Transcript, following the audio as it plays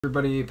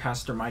Everybody,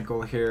 Pastor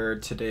Michael here.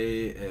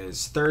 Today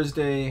is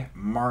Thursday,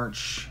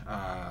 March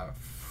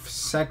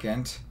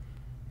 2nd,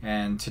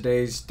 and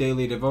today's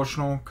daily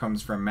devotional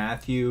comes from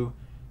Matthew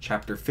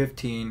chapter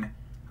 15,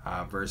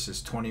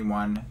 verses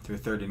 21 through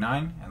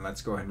 39, and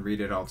let's go ahead and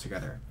read it all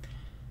together.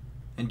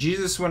 And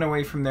Jesus went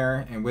away from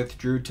there and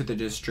withdrew to the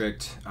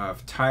district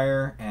of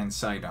Tyre and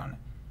Sidon.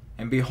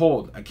 And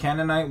behold, a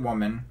Canaanite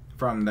woman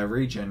from the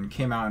region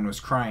came out and was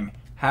crying,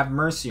 "Have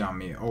mercy on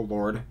me, O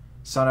Lord,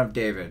 Son of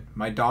David,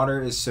 my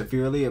daughter is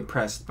severely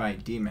oppressed by a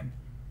demon."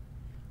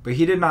 But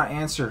he did not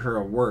answer her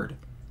a word.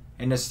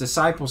 And his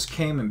disciples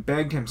came and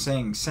begged him,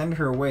 saying, "Send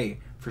her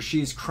away, for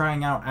she is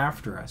crying out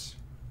after us."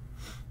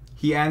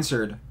 He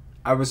answered,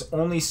 "I was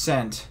only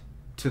sent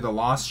to the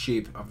lost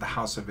sheep of the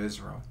house of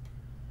Israel."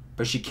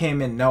 But she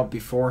came and knelt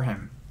before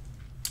him,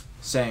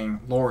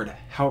 saying, "Lord,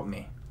 help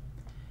me."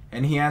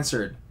 And he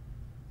answered,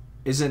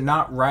 "Is it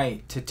not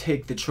right to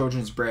take the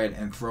children's bread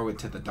and throw it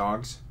to the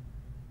dogs?"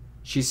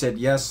 She said,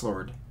 "Yes,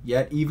 Lord,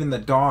 yet even the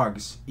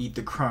dogs eat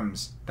the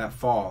crumbs that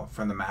fall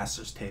from the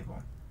master's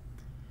table."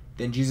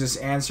 Then Jesus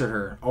answered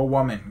her, "O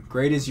woman,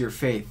 great is your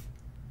faith.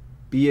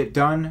 Be it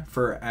done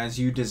for as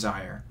you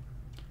desire."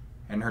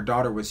 And her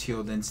daughter was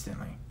healed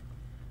instantly.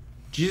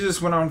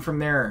 Jesus went on from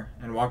there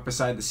and walked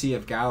beside the Sea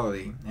of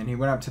Galilee, and he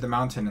went up to the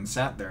mountain and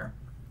sat there.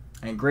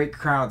 And great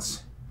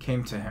crowds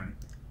came to him,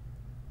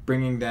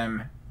 bringing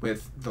them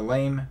with the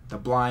lame, the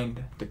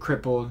blind, the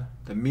crippled,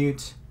 the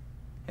mute,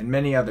 and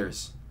many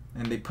others.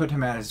 And they put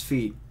him at his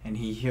feet, and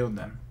he healed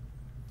them.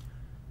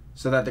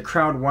 So that the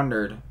crowd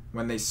wondered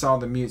when they saw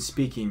the mute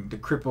speaking, the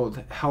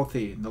crippled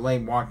healthy, the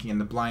lame walking, and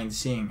the blind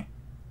seeing,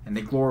 and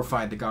they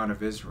glorified the God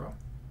of Israel.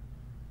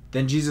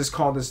 Then Jesus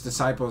called his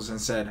disciples and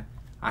said,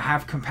 "I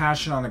have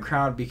compassion on the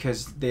crowd,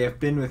 because they have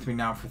been with me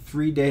now for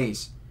 3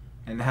 days,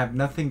 and have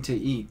nothing to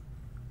eat.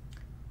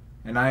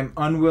 And I am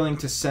unwilling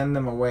to send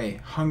them away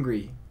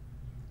hungry,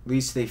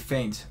 lest they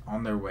faint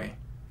on their way."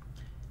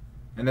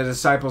 And the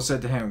disciples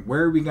said to him,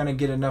 "Where are we going to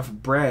get enough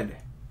bread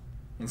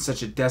in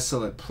such a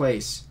desolate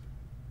place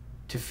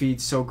to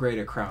feed so great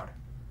a crowd?"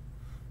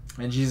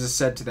 And Jesus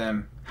said to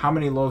them, "How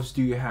many loaves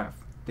do you have?"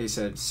 They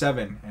said,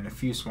 7, and a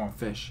few small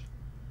fish.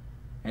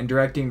 And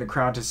directing the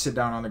crowd to sit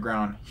down on the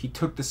ground, he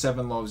took the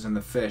 7 loaves and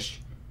the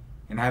fish,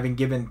 and having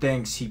given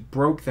thanks, he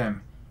broke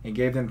them and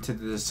gave them to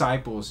the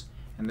disciples,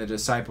 and the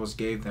disciples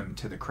gave them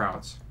to the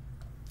crowds.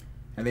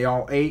 And they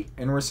all ate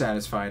and were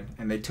satisfied,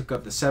 and they took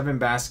up the 7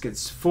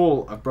 baskets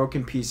full of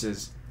broken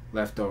pieces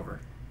left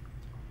over.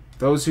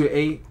 Those who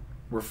ate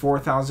were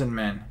 4,000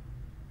 men,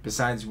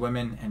 besides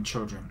women and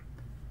children.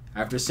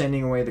 After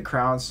sending away the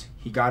crowds,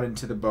 he got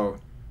into the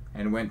boat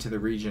and went to the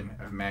region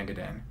of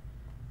Magadan.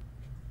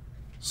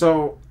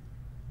 So,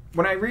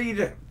 when I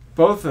read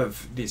both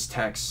of these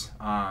texts,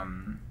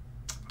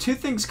 2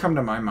 things come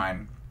to my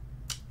mind,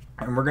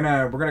 and we're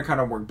gonna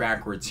kind of work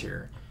backwards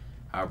here.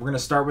 We're going to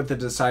start with the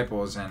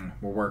disciples and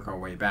we'll work our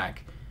way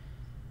back.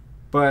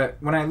 But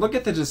when I look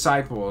at the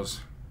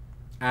disciples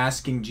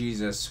asking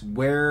Jesus,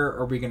 where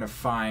are we going to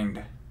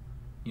find,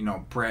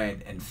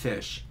 bread and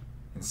fish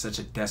in such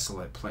a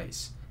desolate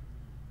place?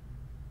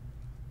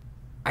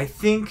 I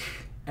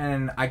think,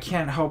 and I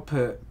can't help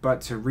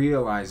but to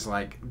realize,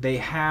 they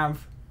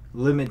have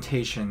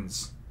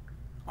limitations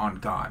on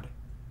God.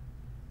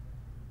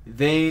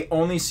 They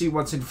only see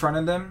what's in front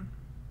of them,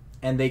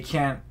 and they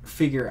can't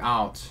figure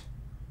out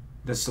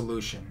the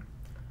solution.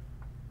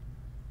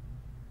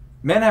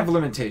 Men have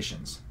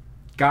limitations.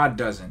 God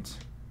doesn't.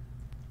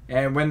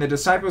 And when the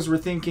disciples were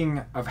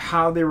thinking of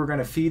how they were going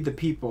to feed the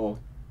people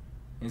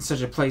in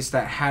such a place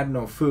that had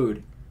no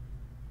food,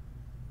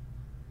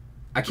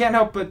 I can't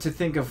help but to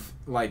think of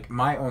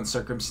my own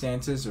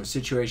circumstances or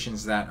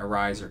situations that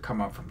arise or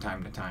come up from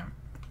time to time.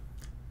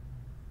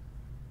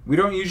 We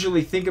don't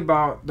usually think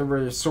about the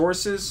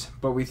resources,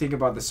 but we think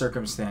about the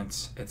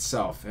circumstance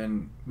itself.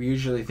 And we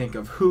usually think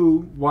of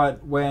who,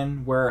 what,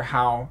 when, where,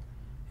 how.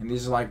 And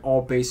these are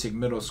all basic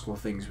middle school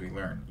things we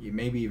learn,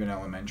 maybe even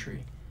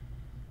elementary.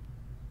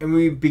 And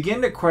we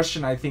begin to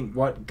question, I think,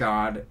 what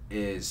God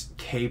is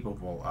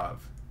capable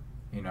of,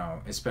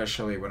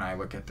 especially when I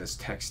look at this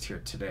text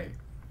here today.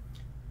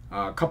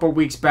 A couple of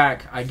weeks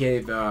back, I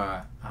gave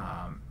a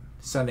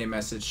Sunday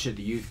message to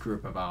the youth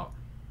group about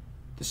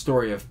the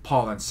story of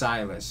Paul and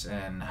Silas,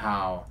 and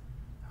how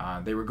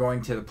they were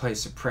going to the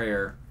place of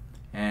prayer,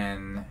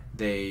 and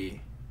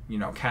they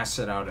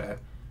casted out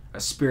a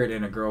spirit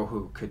in a girl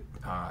who could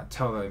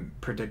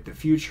predict the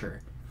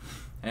future.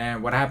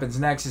 And what happens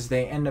next is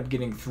they end up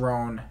getting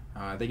thrown,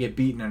 they get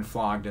beaten and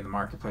flogged in the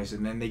marketplace,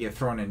 and then they get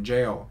thrown in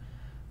jail.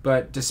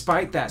 But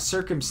despite that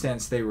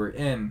circumstance they were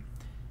in,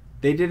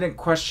 they didn't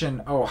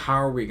question, "Oh,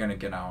 how are we going to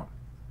get out?"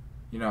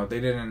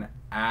 They didn't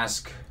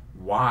ask,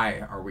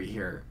 "Why are we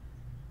here?"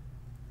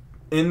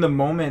 In the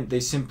moment, they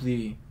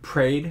simply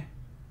prayed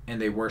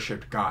and they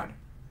worshiped God.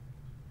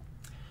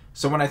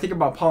 So when I think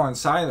about Paul and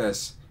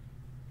Silas,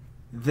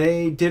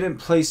 they didn't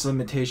place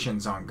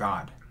limitations on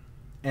God.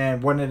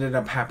 And what ended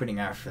up happening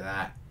after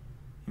that?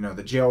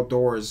 The jail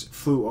doors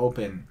flew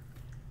open,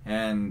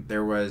 and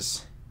there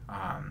was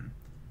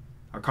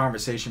a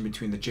conversation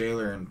between the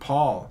jailer and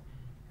Paul.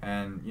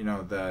 And,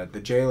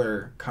 the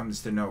jailer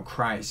comes to know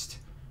Christ,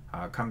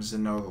 comes to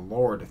know the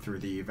Lord through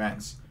the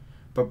events.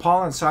 But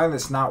Paul and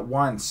Silas, not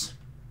once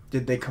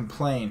did they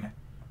complain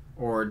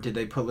or did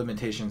they put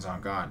limitations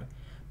on God.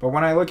 But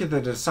when I look at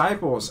the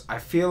disciples, I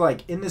feel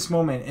like in this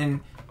moment,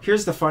 and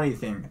here's the funny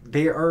thing,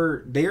 they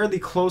are the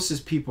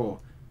closest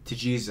people to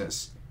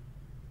Jesus,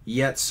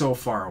 yet so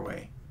far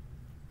away.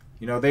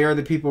 They are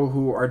the people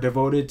who are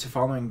devoted to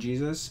following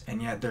Jesus,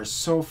 and yet they're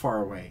so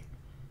far away.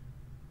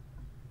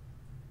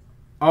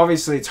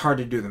 Obviously, it's hard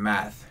to do the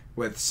math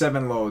with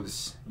 7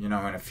 loaves, and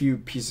a few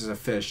pieces of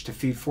fish to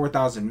feed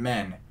 4,000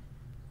 men.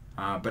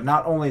 But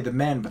not only the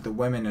men, but the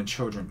women and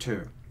children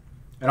too.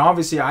 And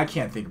obviously, I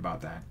can't think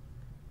about that.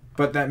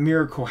 But that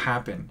miracle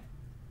happened,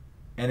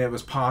 and it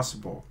was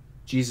possible.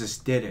 Jesus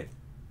did it.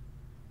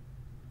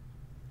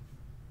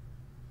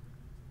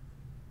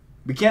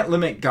 We can't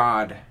limit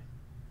God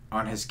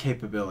on his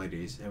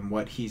capabilities and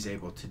what he's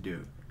able to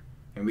do.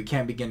 And we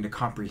can't begin to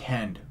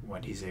comprehend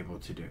what he's able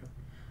to do.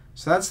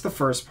 So that's the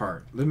first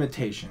part,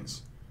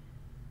 limitations.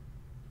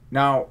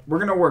 Now, we're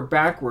going to work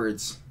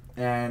backwards.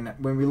 And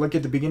when we look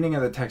at the beginning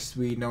of the text,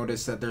 we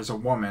notice that there's a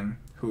woman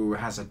who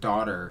has a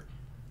daughter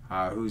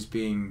who's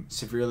being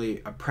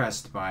severely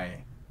oppressed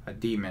by a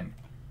demon.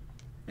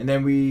 And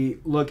then we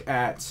look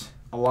at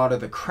a lot of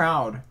the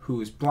crowd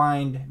who is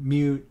blind,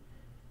 mute,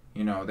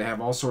 they have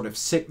all sort of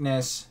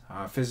sickness,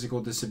 physical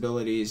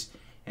disabilities,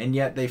 and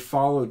yet they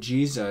follow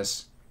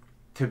Jesus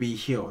to be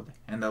healed.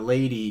 And the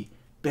lady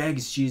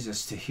begs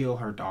Jesus to heal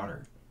her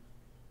daughter.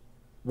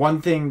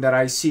 One thing that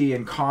I see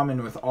in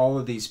common with all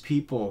of these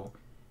people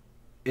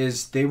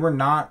is they were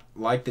not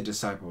like the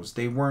disciples.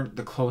 They weren't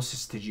the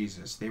closest to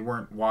Jesus. They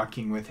weren't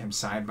walking with him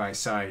side by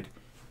side,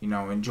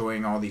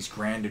 enjoying all these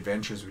grand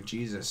adventures with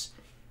Jesus.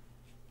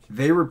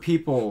 They were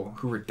people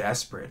who were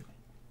desperate.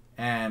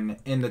 And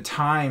in the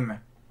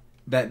time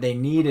that they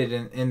needed,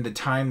 and in the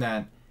time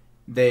that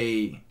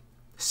they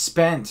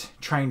spent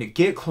trying to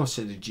get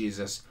closer to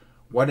Jesus,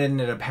 what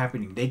ended up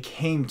happening? They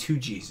came to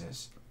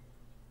Jesus.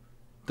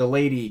 The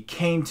lady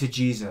came to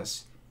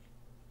Jesus,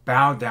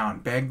 bowed down,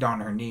 begged on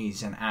her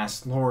knees, and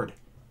asked, Lord,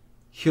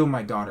 heal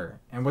my daughter.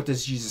 And what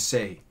does Jesus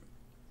say?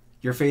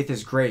 Your faith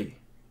is great.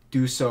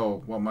 Do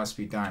so what must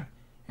be done.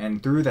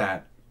 And through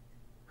that,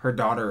 her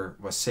daughter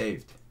was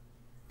saved.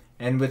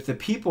 And with the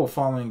people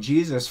following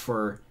Jesus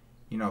for,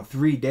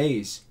 3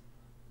 days,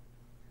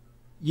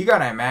 you got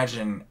to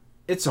imagine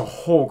it's a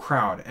whole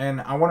crowd.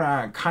 And I want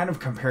to kind of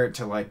compare it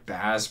to like the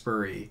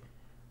Asbury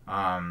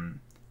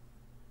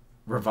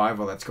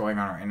revival that's going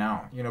on right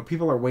now.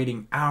 People are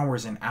waiting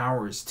hours and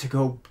hours to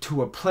go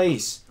to a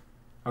place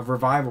of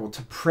revival,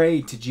 to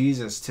pray to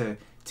Jesus, to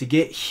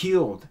get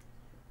healed,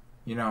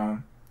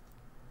 And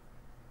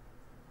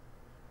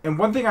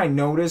one thing I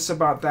notice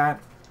about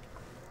that,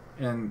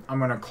 and I'm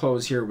going to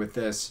close here with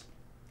this,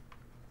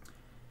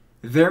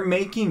 they're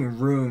making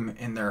room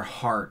in their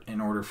heart in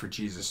order for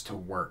Jesus to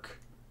work.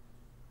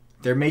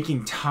 They're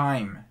making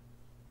time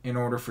in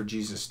order for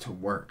Jesus to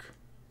work.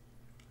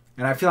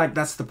 And I feel like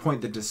that's the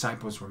point the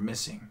disciples were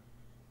missing.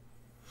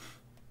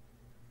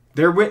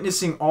 They're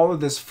witnessing all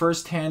of this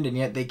firsthand, and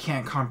yet they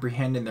can't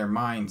comprehend in their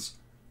minds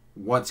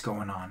what's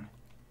going on.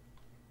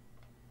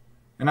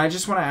 And I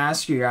just want to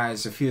ask you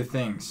guys a few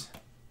things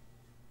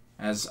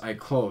as I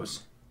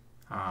close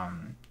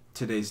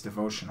today's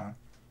devotional.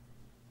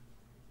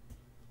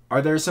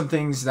 Are there some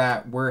things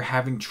that we're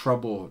having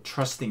trouble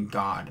trusting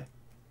God?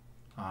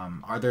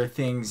 Are there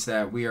things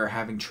that we are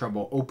having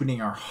trouble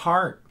opening our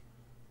heart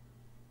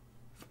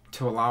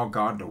to allow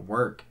God to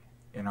work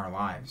in our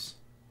lives?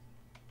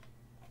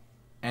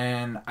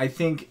 And I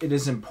think it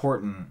is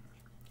important,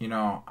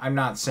 I'm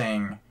not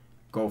saying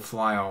go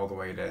fly all the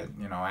way to,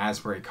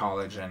 Asbury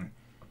College and,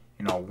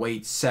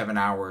 wait 7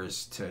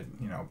 hours to,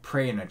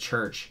 pray in a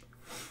church.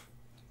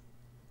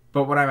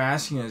 But what I'm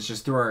asking is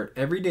just through our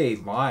everyday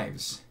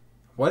lives,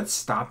 what's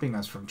stopping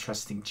us from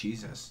trusting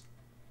Jesus?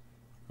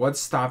 What's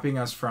stopping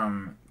us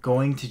from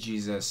going to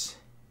Jesus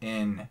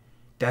in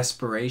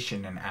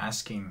desperation and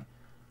asking,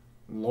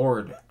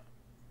 Lord,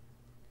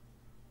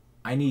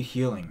 I need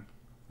healing.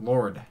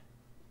 Lord,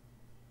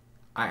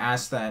 I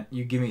ask that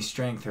you give me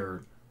strength,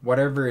 or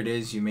whatever it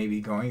is you may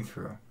be going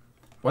through.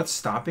 What's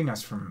stopping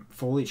us from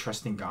fully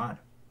trusting God?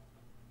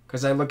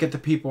 Because I look at the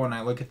people and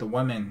I look at the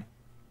women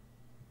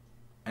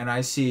and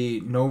I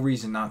see no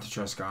reason not to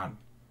trust God.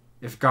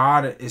 If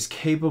God is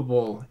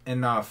capable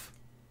enough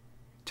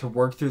to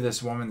work through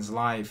this woman's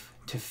life,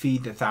 to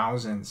feed the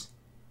thousands,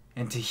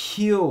 and to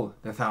heal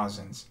the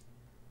thousands,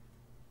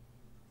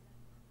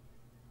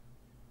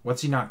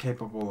 what's he not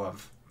capable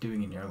of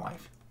doing in your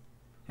life?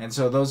 And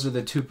so those are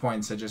the 2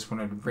 points I just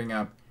wanted to bring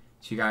up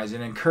to you guys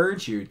and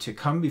encourage you to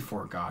come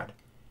before God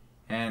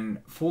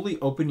and fully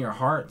open your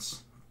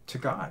hearts to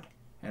God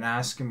and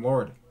ask him,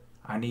 Lord,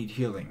 I need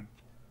healing.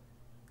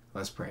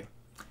 Let's pray.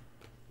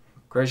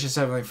 Gracious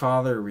Heavenly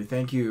Father, we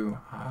thank you,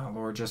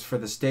 Lord, just for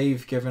this day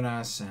you've given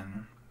us.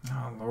 And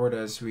Lord,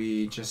 as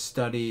we just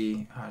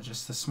study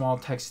just the small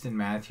text in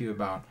Matthew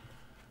about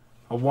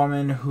a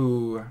woman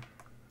who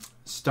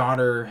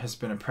daughter has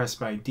been oppressed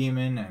by a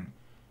demon, and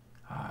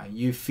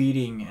you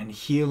feeding and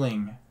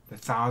healing the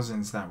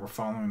thousands that were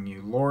following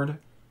you. Lord,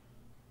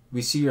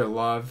 we see your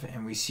love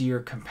and we see your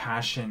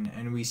compassion,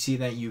 and we see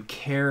that you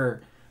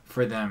care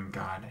for them,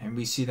 God, and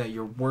we see that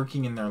you're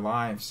working in their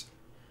lives.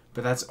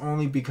 But that's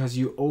only because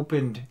you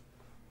opened,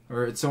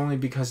 or it's only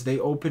because they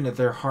opened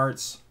their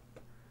hearts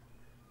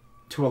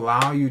to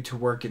allow you to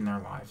work in their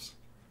lives.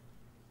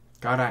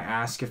 God, I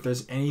ask if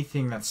there's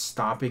anything that's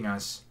stopping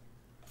us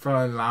from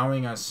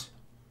allowing us,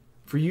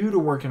 for you to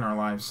work in our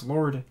lives,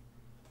 Lord,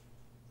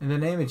 in the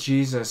name of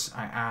Jesus,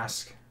 I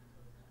ask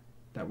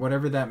that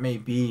whatever that may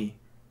be,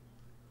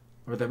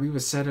 or that we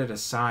would set it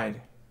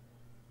aside,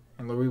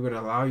 and Lord, we would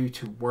allow you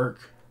to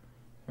work,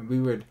 and we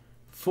would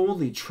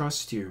fully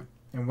trust you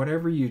in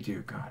whatever you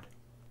do, God.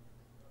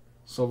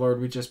 So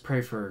Lord, we just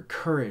pray for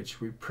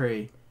courage. We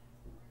pray,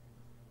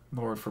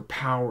 Lord, for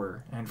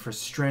power and for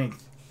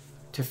strength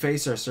to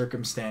face our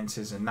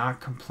circumstances and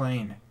not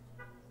complain,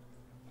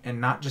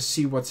 and not just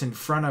see what's in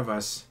front of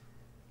us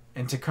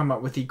and to come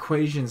up with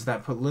equations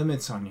that put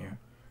limits on you.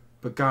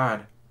 But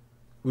God,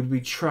 would we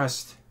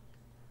trust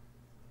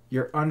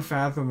your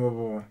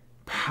unfathomable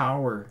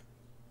power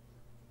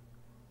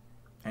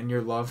and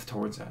your love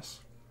towards us.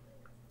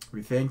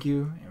 We thank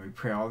you, and we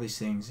pray all these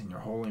things in your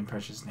holy and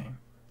precious name.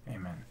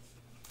 Amen.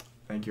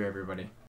 Thank you, everybody.